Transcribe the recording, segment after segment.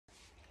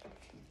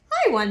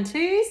Hi,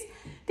 one-twos.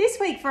 This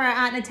week for our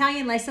Art and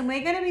Italian lesson,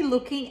 we're going to be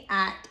looking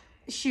at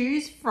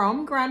Shoes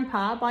from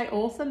Grandpa by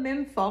author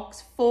Mem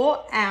Fox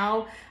for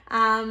our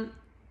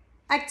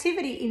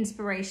activity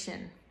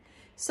inspiration.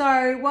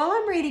 So while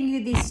I'm reading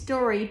you this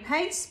story,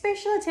 pay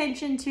special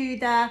attention to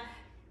the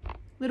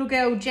little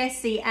girl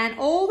Jessie and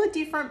all the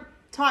different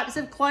types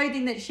of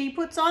clothing that she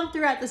puts on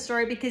throughout the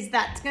story, because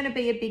that's going to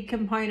be a big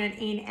component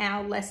in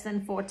our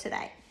lesson for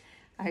today.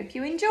 I hope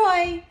you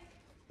enjoy.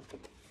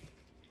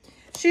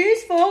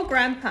 Shoes for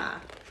Grandpa.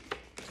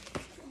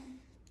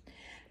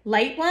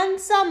 Late one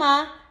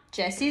summer,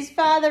 Jessie's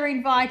father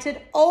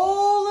invited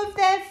all of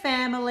their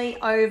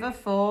family over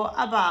for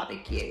a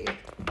barbecue.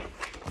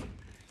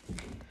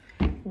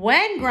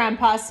 When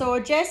Grandpa saw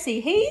Jessie,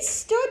 he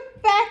stood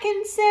back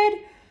and said,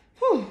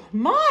 "Oh,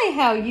 my,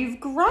 how you've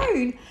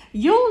grown.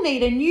 You'll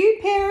need a new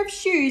pair of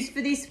shoes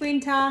for this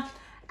winter,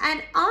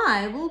 and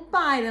I will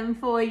buy them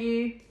for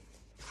you."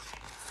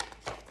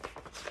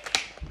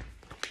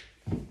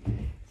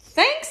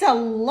 "Thanks a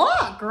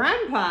lot,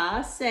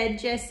 Grandpa," said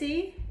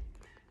Jessie.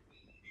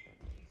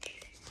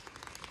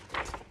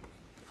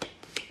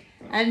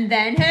 And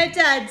then her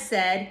dad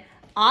said,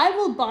 "I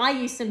will buy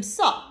you some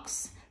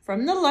socks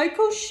from the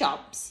local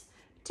shops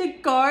to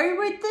go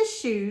with the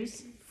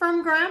shoes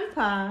from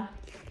Grandpa."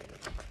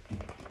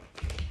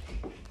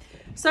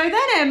 So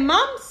then her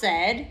mum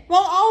said,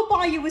 "Well, I'll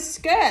buy you a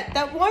skirt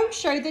that won't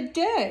show the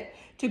dirt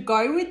to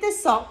go with the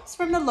socks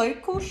from the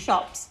local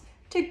shops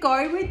to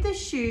go with the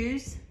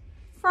shoes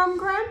from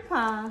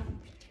Grandpa."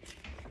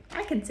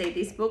 I can see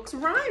this book's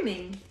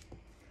rhyming.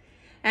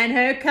 And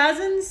her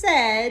cousin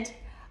said,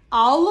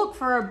 "I'll look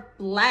for a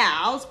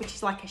blouse," which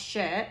is like a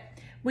shirt,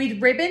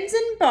 "with ribbons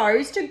and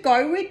bows to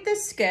go with the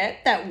skirt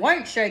that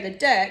won't show the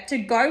dirt to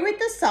go with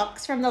the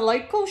socks from the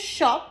local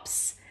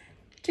shops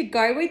to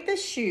go with the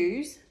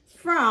shoes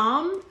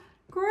from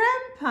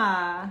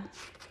Grandpa."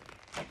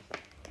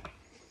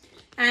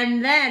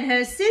 And then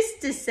her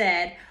sister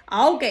said,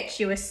 "I'll get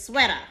you a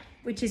sweater,"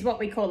 which is what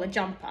we call a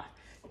jumper,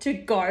 "to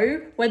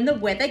go when the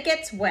weather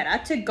gets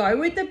wetter, to go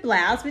with the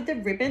blouse with the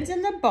ribbons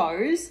and the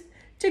bows,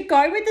 to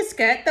go with the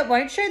skirt that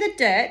won't show the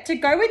dirt, to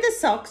go with the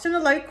socks from the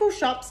local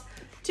shops,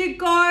 to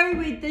go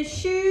with the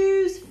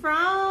shoes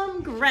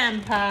from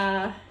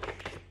Grandpa."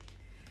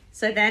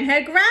 So then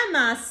her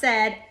grandma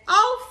said,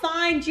 "I'll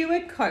find you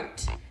a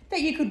coat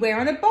that you could wear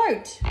on a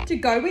boat, to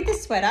go with the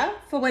sweater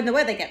for when the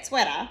weather gets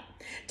wetter,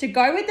 to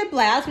go with the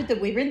blouse with the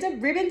ribbons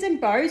and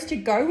bows, to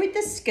go with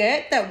the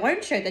skirt that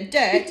won't show the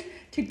dirt,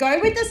 to go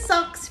with the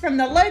socks from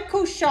the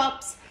local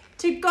shops,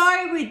 to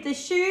go with the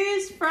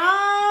shoes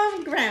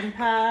from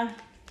Grandpa."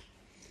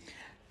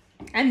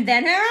 And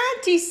then her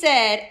auntie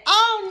said,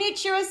 "I'll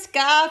knit you a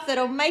scarf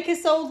that'll make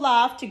us all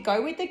laugh, to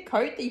go with the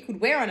coat that you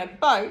could wear on a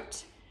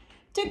boat,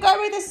 to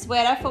go with a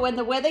sweater for when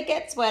the weather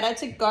gets wetter,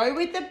 to go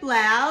with the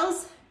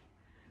blouse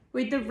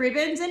with the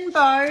ribbons and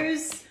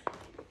bows,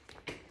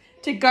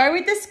 to go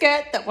with the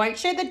skirt that won't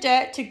show the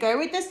dirt, to go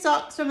with the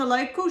socks from the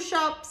local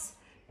shops,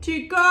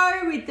 to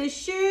go with the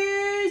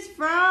shoes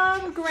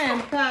from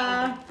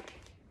Grandpa."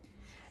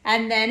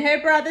 And then her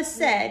brother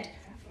said,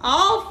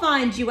 "I'll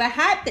find you a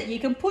hat that you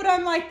can put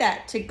on like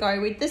that, to go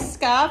with the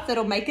scarf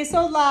that'll make us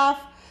all laugh,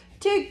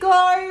 to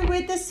go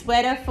with the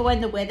sweater for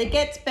when the weather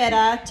gets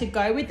better, to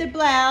go with the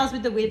blouse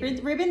with the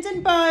ribbons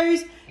and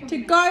bows, to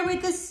go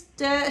with the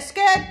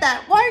skirt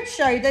that won't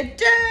show the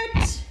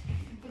dirt,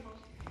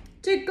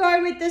 to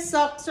go with the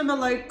socks from the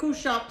local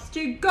shops,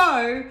 to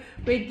go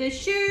with the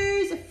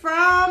shoes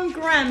from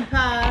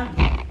Grandpa."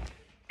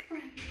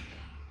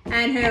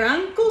 And her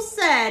uncle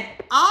said,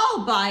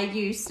 "I'll buy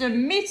you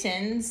some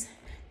mittens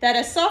that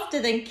are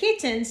softer than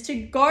kittens, to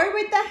go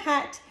with the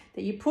hat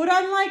that you put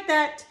on like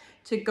that,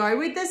 to go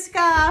with the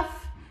scarf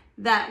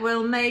that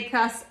will make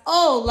us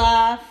all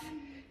laugh,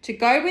 to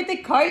go with the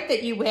coat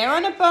that you wear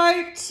on a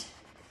boat."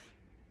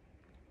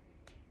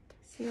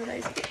 See all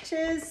those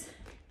pictures?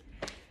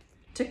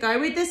 "To go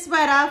with the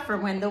sweater for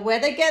when the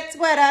weather gets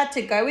wetter,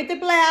 to go with the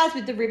blouse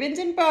with the ribbons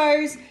and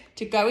bows,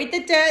 to go with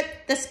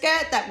the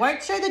skirt that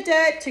won't show the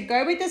dirt, to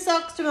go with the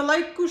socks from the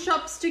local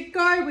shops, to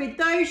go with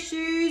those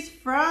shoes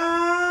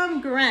from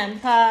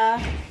Grandpa."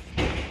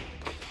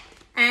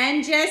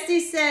 And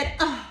Jessie said,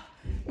 "Oh,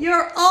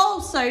 you're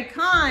all so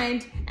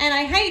kind, and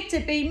I hate to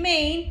be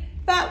mean,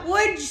 but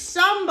would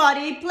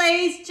somebody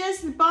please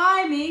just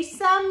buy me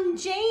some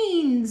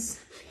jeans?"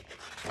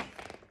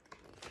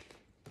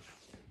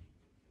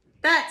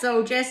 That's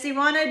all Jessie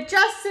wanted,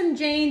 just some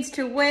jeans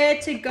to wear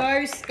to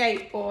go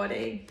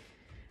skateboarding.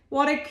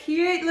 What a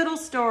cute little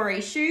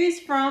story,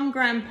 Shoes from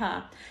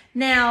Grandpa.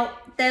 Now,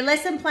 their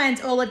lesson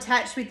plan's all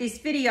attached with this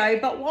video,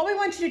 but what we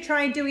want you to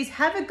try and do is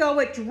have a go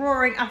at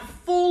drawing a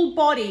full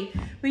body.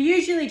 We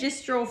usually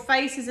just draw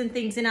faces and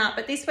things in art,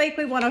 but this week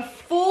we want a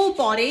full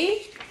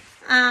body.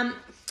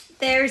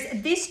 There's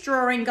this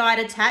drawing guide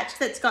attached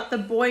that's got the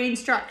boy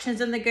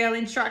instructions and the girl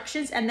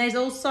instructions, and there's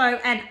also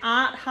an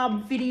Art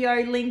Hub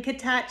video link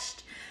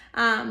attached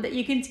that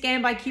you can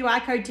scan by QR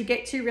code to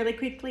get to really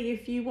quickly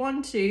if you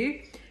want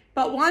to.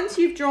 But once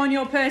you've drawn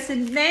your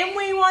person, then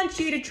we want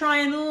you to try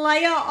and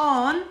layer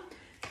on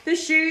the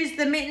shoes,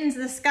 the mittens,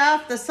 the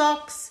scarf, the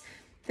socks,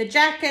 the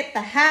jacket,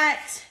 the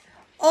hat,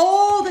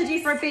 all the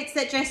different bits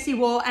that Jessie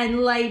wore, and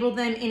label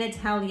them in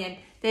Italian.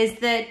 There's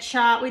the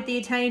chart with the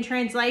Italian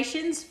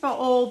translations for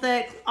all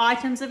the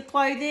items of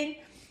clothing.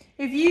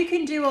 If you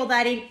can do all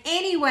that in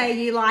any way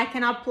you like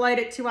and upload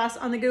it to us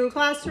on the Google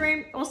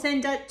Classroom or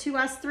send it to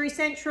us through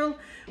Central,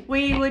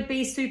 we would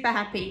be super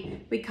happy.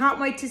 We can't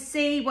wait to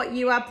see what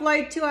you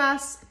upload to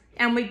us,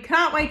 and we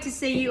can't wait to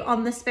see you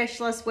on the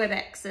Specialist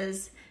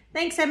WebExes.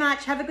 Thanks so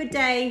much. Have a good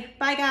day.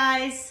 Bye,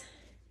 guys.